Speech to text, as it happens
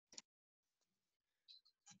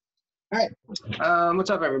All right, what's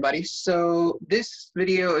up, everybody? So this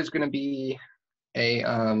video is going to be a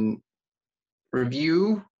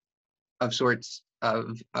review of sorts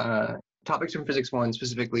of topics from Physics 1,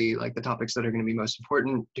 specifically like the topics that are going to be most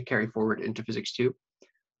important to carry forward into Physics 2.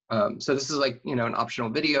 So this is like, an optional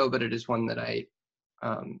video, but it is one that I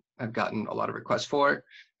have gotten a lot of requests for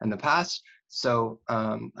in the past. So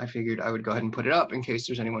I figured I would go ahead and put it up in case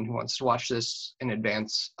there's anyone who wants to watch this in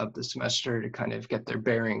advance of the semester to kind of get their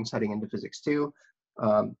bearings heading into Physics 2.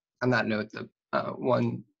 On that note, the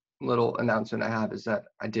one little announcement I have is that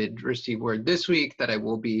I did receive word this week that I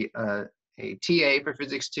will be a TA for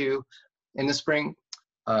Physics 2 in the spring.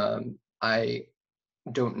 I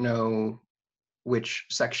don't know which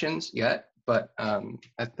sections yet, but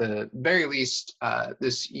at the very least,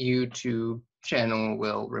 this YouTube channel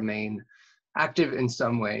will remain active in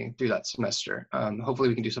some way through that semester. Hopefully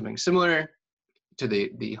we can do something similar to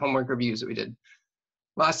the homework reviews that we did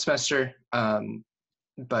last semester,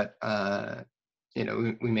 but we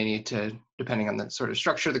may need to, depending on the sort of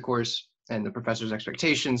structure of the course and the professor's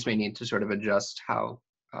expectations, may need to sort of adjust how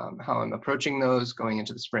I'm approaching those going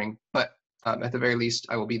into the spring. But at the very least,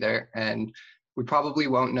 I will be there, and we probably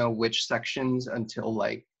won't know which sections until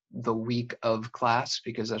like the week of class,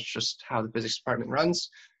 because that's just how the physics department runs.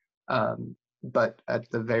 But at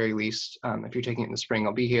the very least, if you're taking it in the spring,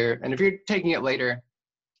 I'll be here. And if you're taking it later,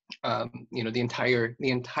 the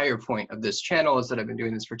entire point of this channel is that I've been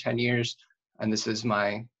doing this for 10 years, and this is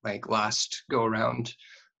my last go around.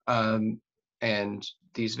 And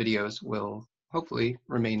these videos will hopefully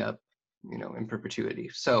remain up, in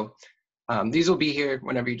perpetuity. So these will be here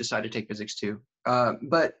whenever you decide to take Physics 2.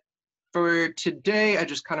 But for today, I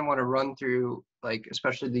just kind of want to run through,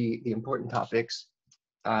 especially the important topics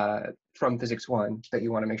from Physics 1 that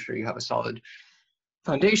you want to make sure you have a solid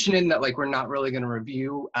foundation in, that we're not really going to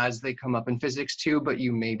review as they come up in Physics 2, but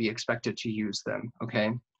you may be expected to use them,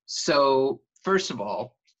 okay? So first of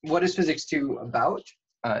all, what is Physics 2 about?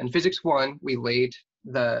 In Physics 1, we laid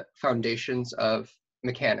the foundations of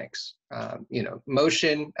mechanics,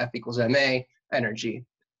 motion, F equals ma, energy,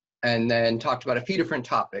 and then talked about a few different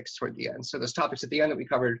topics toward the end. So those topics at the end that we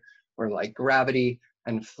covered were like gravity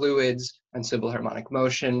and fluids and simple harmonic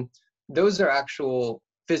motion. Those are actual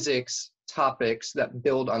physics topics that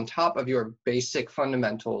build on top of your basic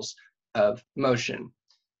fundamentals of motion.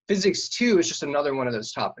 Physics 2 is just another one of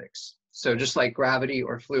those topics. So just like gravity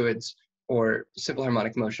or fluids or simple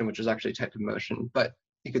harmonic motion, which is actually a type of motion, but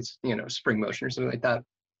you could, spring motion or something like that.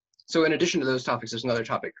 So in addition to those topics, there's another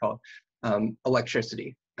topic called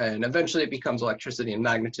electricity. And eventually it becomes electricity and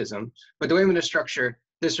magnetism. But the way I'm going to structure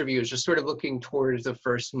this review is just sort of looking towards the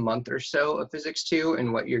first month or so of Physics 2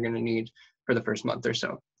 and what you're going to need for the first month or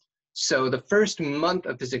so. So the first month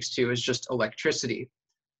of Physics 2 is just electricity.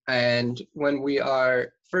 And when we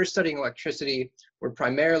are first studying electricity, we're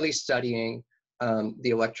primarily studying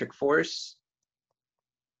the electric force.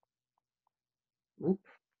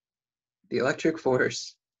 The electric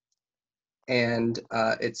force and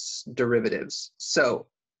its derivatives. So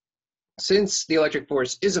since the electric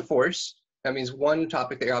force is a force, that means one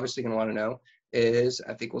topic that you're obviously going to want to know is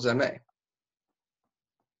F equals ma.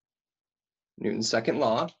 Newton's second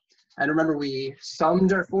law. And remember, we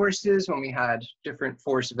summed our forces when we had different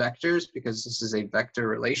force vectors, because this is a vector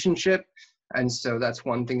relationship. And so that's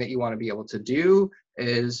one thing that you want to be able to do,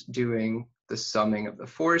 is doing the summing of the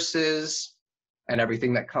forces and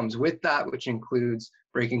everything that comes with that, which includes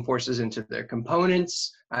breaking forces into their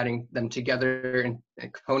components, adding them together in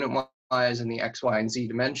component-wise in the x, y, and z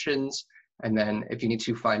dimensions. And then if you need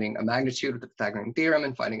to, finding a magnitude with the Pythagorean theorem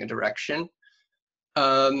and finding a direction.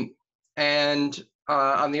 On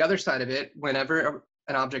the other side of it, whenever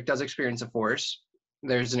an object does experience a force,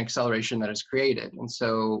 there's an acceleration that is created. And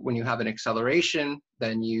so when you have an acceleration,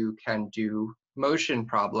 then you can do motion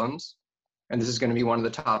problems. And this is going to be one of the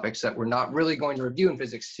topics that we're not really going to review in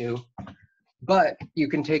Physics 2. But you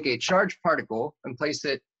can take a charged particle and place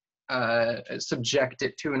it, subject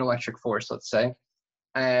it to an electric force, let's say.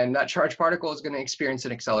 And that charged particle is going to experience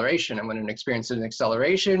an acceleration. And when it experiences an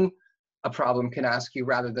acceleration, a problem can ask you,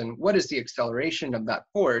 rather than what is the acceleration of that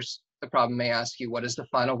force, the problem may ask you, what is the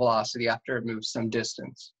final velocity after it moves some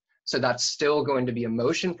distance? So that's still going to be a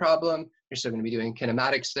motion problem. You're still going to be doing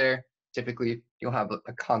kinematics there. Typically, you'll have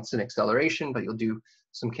a constant acceleration, but you'll do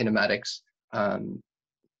some kinematics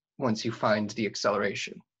once you find the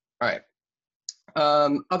acceleration. All right.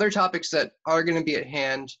 Other topics that are going to be at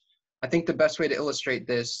hand, I think the best way to illustrate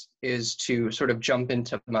this is to sort of jump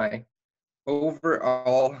into my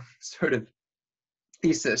overall sort of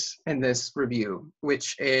thesis in this review,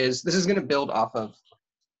 which is, this is going to build off of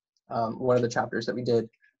one of the chapters that we did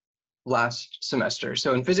last semester.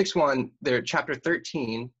 So in Physics 1, there chapter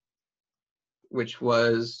 13, which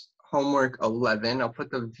was homework 11. I'll put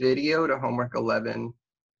the video to homework 11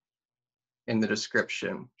 in the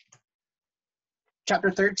description.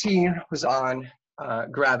 Chapter 13 was on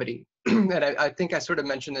gravity. And I think I sort of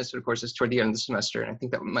mentioned this, but of course, it's toward the end of the semester, and I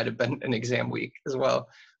think that might have been an exam week as well.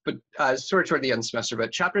 But sort of toward the end of the semester.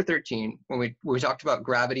 But chapter 13, when we talked about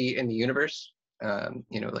gravity in the universe,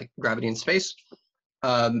 like gravity in space,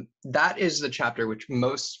 that is the chapter which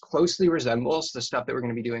most closely resembles the stuff that we're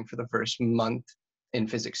going to be doing for the first month in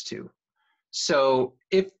Physics 2. So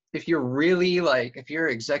if you're really if you're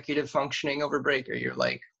executive functioning over break, or you're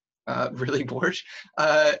really bored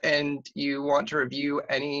and you want to review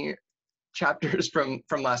any chapters from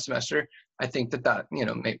last semester, I think that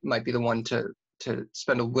might be the one to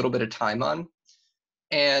spend a little bit of time on.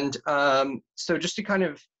 And so just to kind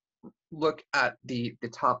of look at the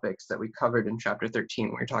topics that we covered in chapter 13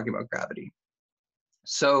 when we were talking about gravity.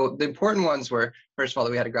 So the important ones were, first of all,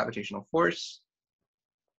 that we had a gravitational force,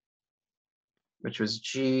 which was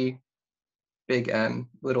G big M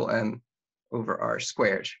little m over r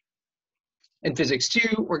squared. In Physics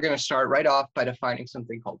 2, we're going to start right off by defining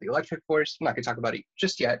something called the electric force. I'm not going to talk about it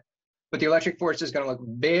just yet, but the electric force is going to look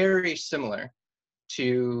very similar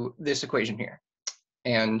to this equation here.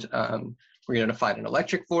 And we're going to define an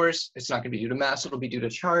electric force. It's not going to be due to mass, it'll be due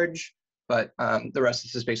to charge, but the rest of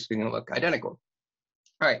this is basically going to look identical.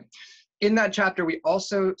 All right. In that chapter, we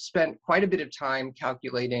also spent quite a bit of time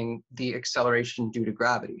calculating the acceleration due to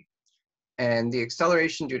gravity. And the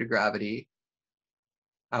acceleration due to gravity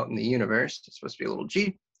out in the universe, it's supposed to be a little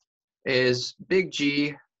g, is big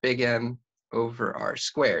G, big M over r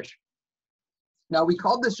squared. Now, we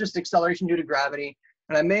called this just acceleration due to gravity,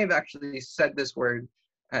 and I may have actually said this word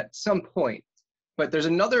at some point, but there's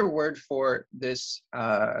another word for this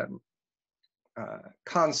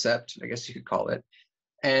concept, I guess you could call it,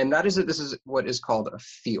 and that is that this is what is called a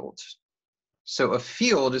field. So a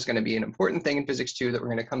field is going to be an important thing in Physics 2 that we're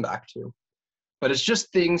going to come back to, but it's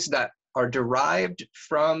just things that are derived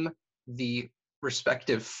from the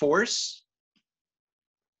respective force,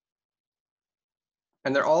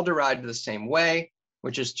 and they're all derived the same way,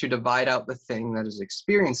 which is to divide out the thing that is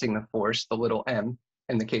experiencing the force, the little m,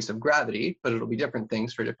 in the case of gravity, but it'll be different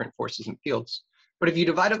things for different forces and fields. But if you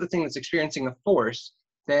divide out the thing that's experiencing the force,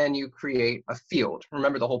 then you create a field.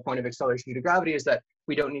 Remember, the whole point of acceleration due to gravity is that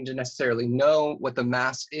we don't need to necessarily know what the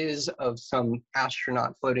mass is of some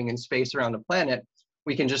astronaut floating in space around a planet.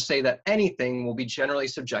 We can just say that anything will be generally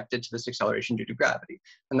subjected to this acceleration due to gravity.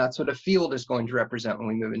 And that's what a field is going to represent when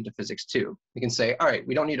we move into Physics 2. We can say, all right,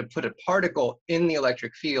 we don't need to put a particle in the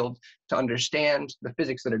electric field to understand the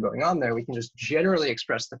physics that are going on there. We can just generally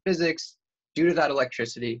express the physics due to that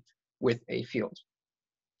electricity with a field.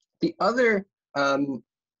 The other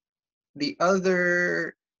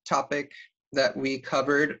topic that we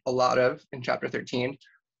covered a lot of in chapter 13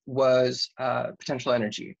 was potential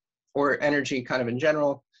energy, or energy kind of in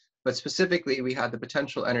general, but specifically we had the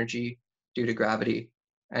potential energy due to gravity,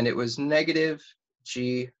 and it was negative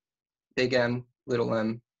G big M little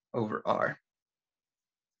m over r.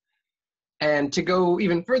 And to go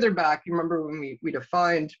even further back, you remember when we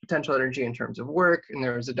defined potential energy in terms of work, and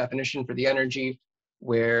there was a definition for the energy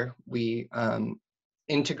where we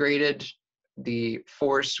integrated the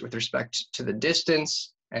force with respect to the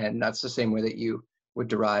distance, and that's the same way that you would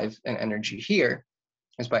derive an energy here,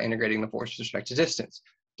 is by integrating the force with respect to distance.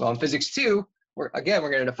 Well, in Physics 2, we're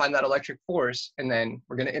going to define that electric force, and then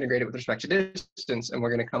we're going to integrate it with respect to distance, and we're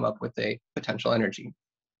going to come up with a potential energy.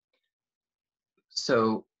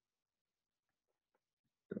 So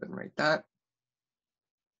go ahead and write that.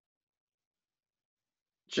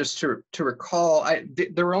 Just to recall,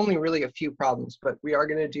 there were only really a few problems, but we are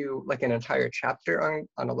going to do like an entire chapter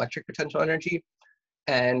on electric potential energy.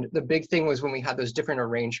 And the big thing was when we had those different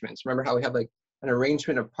arrangements. Remember how we had like an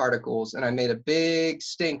arrangement of particles, and I made a big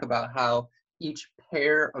stink about how each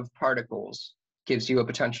pair of particles gives you a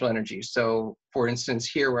potential energy. So for instance,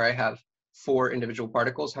 here where I have 4 individual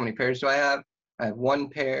particles, how many pairs do I have? I have 1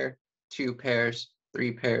 pair, 2 pairs,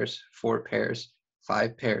 3 pairs, 4 pairs,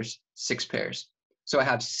 5 pairs, 6 pairs. So I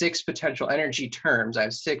have 6 potential energy terms. I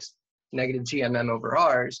have 6 negative GMM over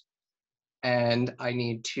R's, and I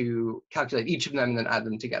need to calculate each of them and then add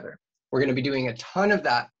them together. We're going to be doing a ton of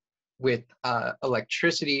that with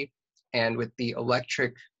electricity and with the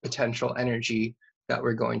electric potential energy that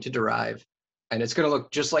we're going to derive. And it's going to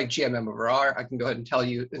look just like GMM over R. I can go ahead and tell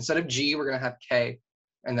you, instead of G, we're going to have K,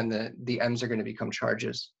 and then the M's are going to become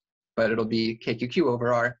charges, but it'll be KQQ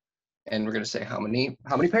over R. and we're going to say how many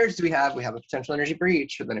pairs do we have? We have a potential energy for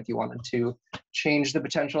each. And then if you wanted to change the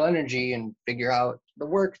potential energy and figure out the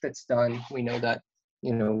work that's done, we know that,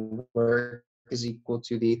 you know, work is equal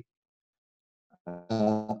to the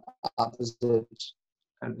opposite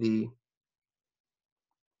of the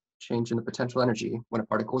change in the potential energy when a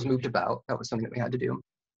particle is moved about. That was something that we had to do.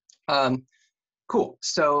 Cool.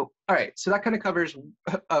 So, all right. So that kind of covers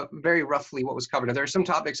very roughly what was covered. Now, there are some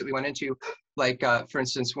topics that we went into, like, for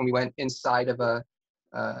instance, when we went inside of a,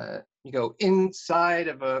 you go inside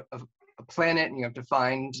of a planet, and you have to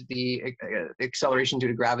find the acceleration due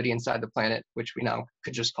to gravity inside the planet, which we now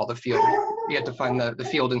could just call the field. You have to find the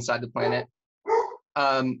field inside the planet.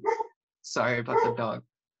 Sorry about the dog.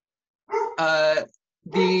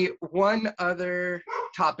 The one other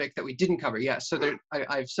topic that we didn't cover, so there,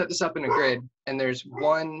 I've set this up in a grid, and there's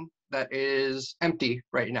one that is empty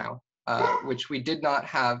right now, which we did not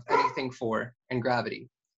have anything for in gravity.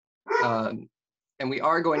 And we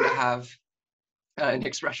are going to have an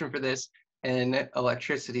expression for this in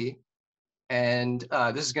electricity. And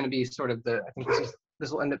this is going to be sort of the, I think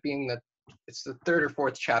this will end up being it's the 3rd or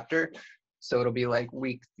 4th chapter. So it'll be like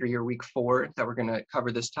week 3 or week 4 that we're going to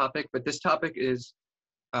cover this topic. But this topic is,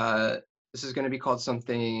 this is going to be called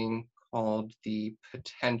something called the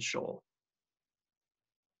potential.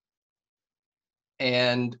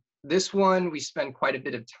 And this one we spend quite a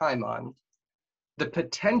bit of time on. The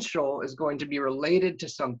potential is going to be related to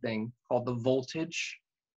something called the voltage,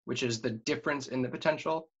 which is the difference in the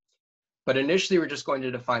potential. But initially, we're just going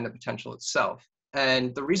to define the potential itself.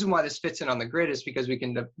 And the reason why this fits in on the grid is because we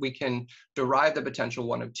can derive the potential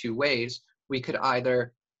one of 2 ways. We could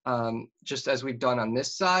either, just as we've done on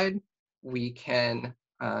this side, we can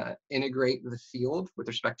integrate the field with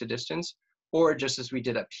respect to distance, or just as we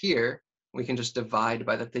did up here, we can just divide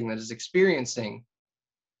by the thing that is experiencing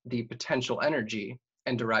the potential energy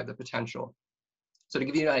and derive the potential. So to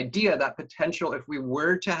give you an idea, that potential, if we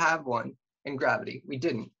were to have one in gravity, we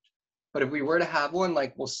didn't. But if we were to have one,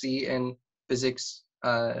 like we'll see in physics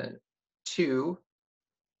 2,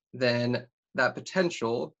 then that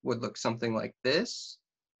potential would look something like this.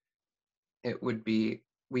 It would be,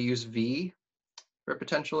 we use V for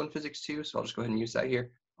potential in physics 2, so I'll just go ahead and use that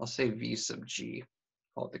here. I'll say V sub G,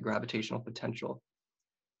 call it the gravitational potential.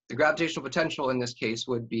 The gravitational potential in this case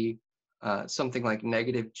would be something like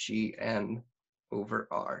negative Gm over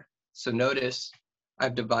R. So notice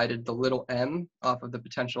I've divided the little m off of the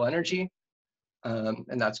potential energy,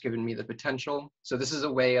 and that's given me the potential. So this is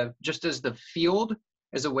a way of, just as the field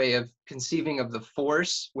is a way of conceiving of the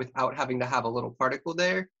force without having to have a little particle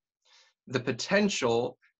there, the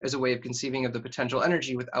potential is a way of conceiving of the potential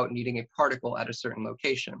energy without needing a particle at a certain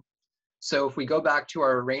location. So if we go back to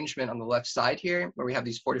our arrangement on the left side here, where we have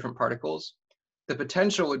these 4 different particles, the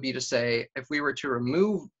potential would be to say, if we were to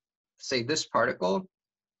remove, say, this particle,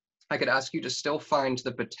 I could ask you to still find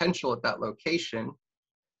the potential at that location,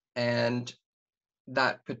 and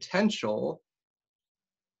that potential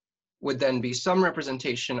would then be some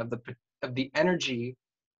representation of the energy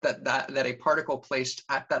that a particle placed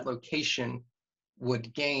at that location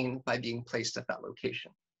would gain by being placed at that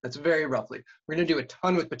location. That's very roughly. We're going to do a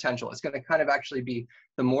ton with potential. It's going to kind of actually be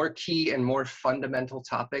the more key and more fundamental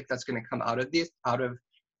topic that's going to come out of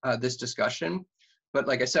this discussion. But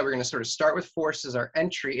like I said, we're going to sort of start with force as our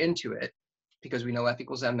entry into it, because we know F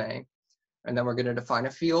equals ma, and then we're going to define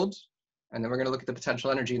a field, and then we're going to look at the potential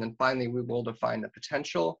energy, and then finally we will define the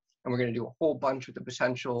potential, and we're going to do a whole bunch with the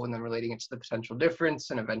potential, and then relating it to the potential difference,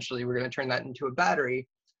 and eventually we're going to turn that into a battery,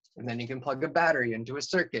 and then you can plug a battery into a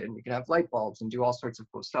circuit, and you can have light bulbs and do all sorts of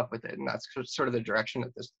cool stuff with it, and that's sort of the direction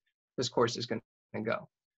that this course is going to go.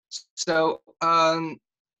 So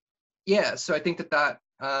yeah, so I think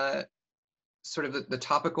that sort of the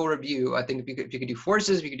topical review, I think if you could do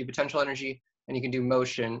forces, if you could do potential energy, and you can do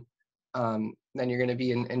motion, then you're going to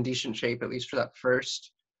be in decent shape, at least for that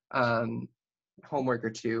first homework or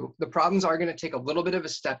 2. The problems are going to take a little bit of a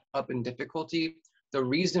step up in difficulty. The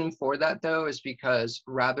reason for that, though, is because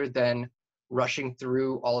rather than rushing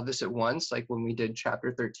through all of this at once, like when we did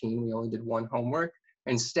chapter 13, we only did 1 homework.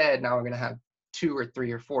 Instead, now we're going to have 2 or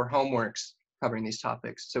 3 or 4 homeworks covering these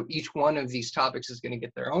topics. So each one of these topics is going to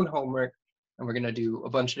get their own homework, and we're going to do a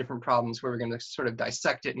bunch of different problems where we're going to sort of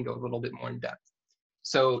dissect it and go a little bit more in depth.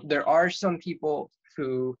 So there are some people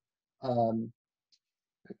who,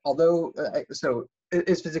 although, so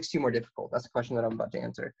is physics 2 more difficult? That's the question that I'm about to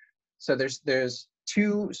answer. So there's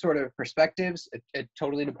 2 sort of perspectives. It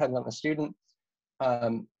totally depends on the student.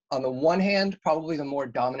 On the one hand, probably the more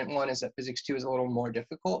dominant one is that physics 2 is a little more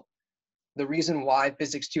difficult. The reason why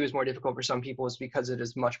physics 2 is more difficult for some people is because it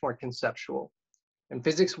is much more conceptual. In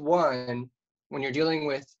physics 1, when you're dealing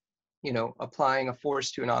with you know, applying a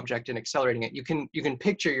force to an object and accelerating it. You can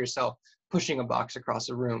picture yourself pushing a box across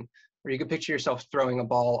a room, or you can picture yourself throwing a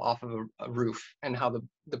ball off of a roof and how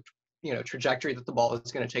the you know, trajectory that the ball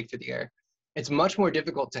is going to take through the air. It's much more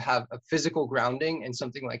difficult to have a physical grounding in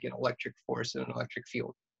something like an electric force and an electric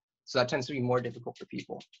field. So that tends to be more difficult for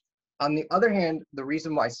people. On the other hand, the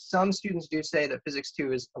reason why some students do say that Physics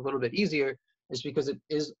 2 is a little bit easier is because it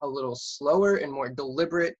is a little slower and more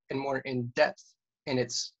deliberate and more in-depth in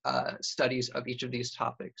its studies of each of these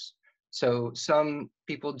topics. So some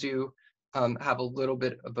people do have a little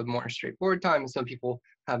bit of a more straightforward time, and some people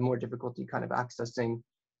have more difficulty kind of accessing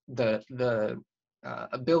the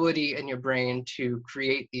ability in your brain to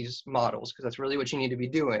create these models, because that's really what you need to be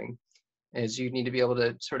doing, is you need to be able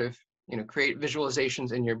to sort of, you know, create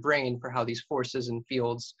visualizations in your brain for how these forces and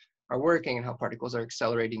fields are working and how particles are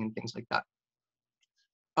accelerating and things like that.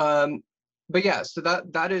 But yeah, so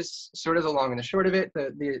that is sort of the long and the short of it.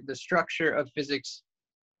 The structure of Physics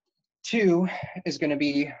 2 is going to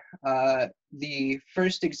be, the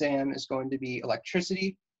first exam is going to be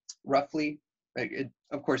electricity, roughly.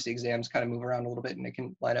 Of course, the exams kind of move around a little bit and it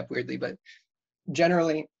can line up weirdly, but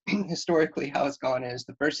generally, historically, how it's gone is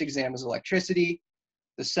the first exam is electricity,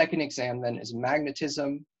 the second exam then is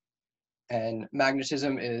magnetism, and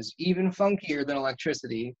magnetism is even funkier than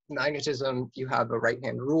electricity. Magnetism, you have a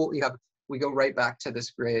right-hand rule. We go right back to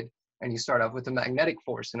this grid, and you start off with a magnetic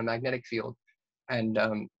force and a magnetic field, and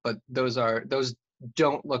but those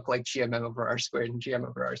don't look like GMM over R squared and GM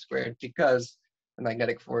over R squared, because the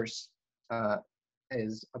magnetic force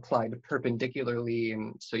is applied perpendicularly,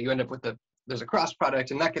 and so you end up with there's a cross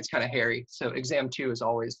product, and that gets kind of hairy. So exam 2 is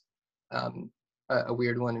always a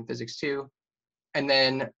weird one in Physics 2. And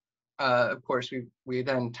then, of course, we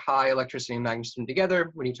then tie electricity and magnetism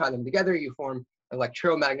together. When you tie them together, you form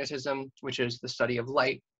electromagnetism, which is the study of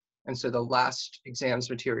light. And so the last exam's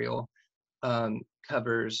material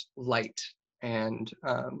covers light, and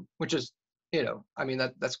which is, you know, I mean,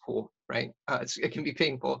 that's cool, right? It can be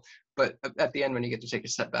painful, but at the end, when you get to take a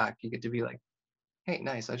step back, you get to be like, hey,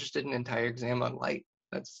 nice, I just did an entire exam on light.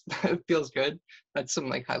 That feels good. That's some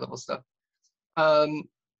like high level stuff.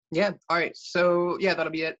 Yeah, all right, so yeah,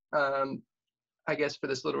 that'll be it. I guess for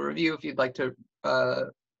this little review, if you'd like to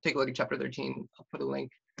take a look at chapter 13, I'll put a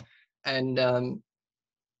link. And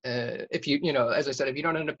if you know, as I said, if you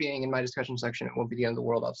don't end up being in my discussion section, it won't be the end of the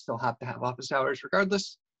world. I'll still have to have office hours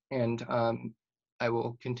regardless. And I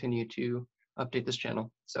will continue to update this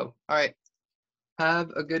channel. So, all right,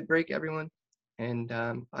 have a good break, everyone. And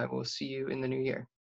I will see you in the new year.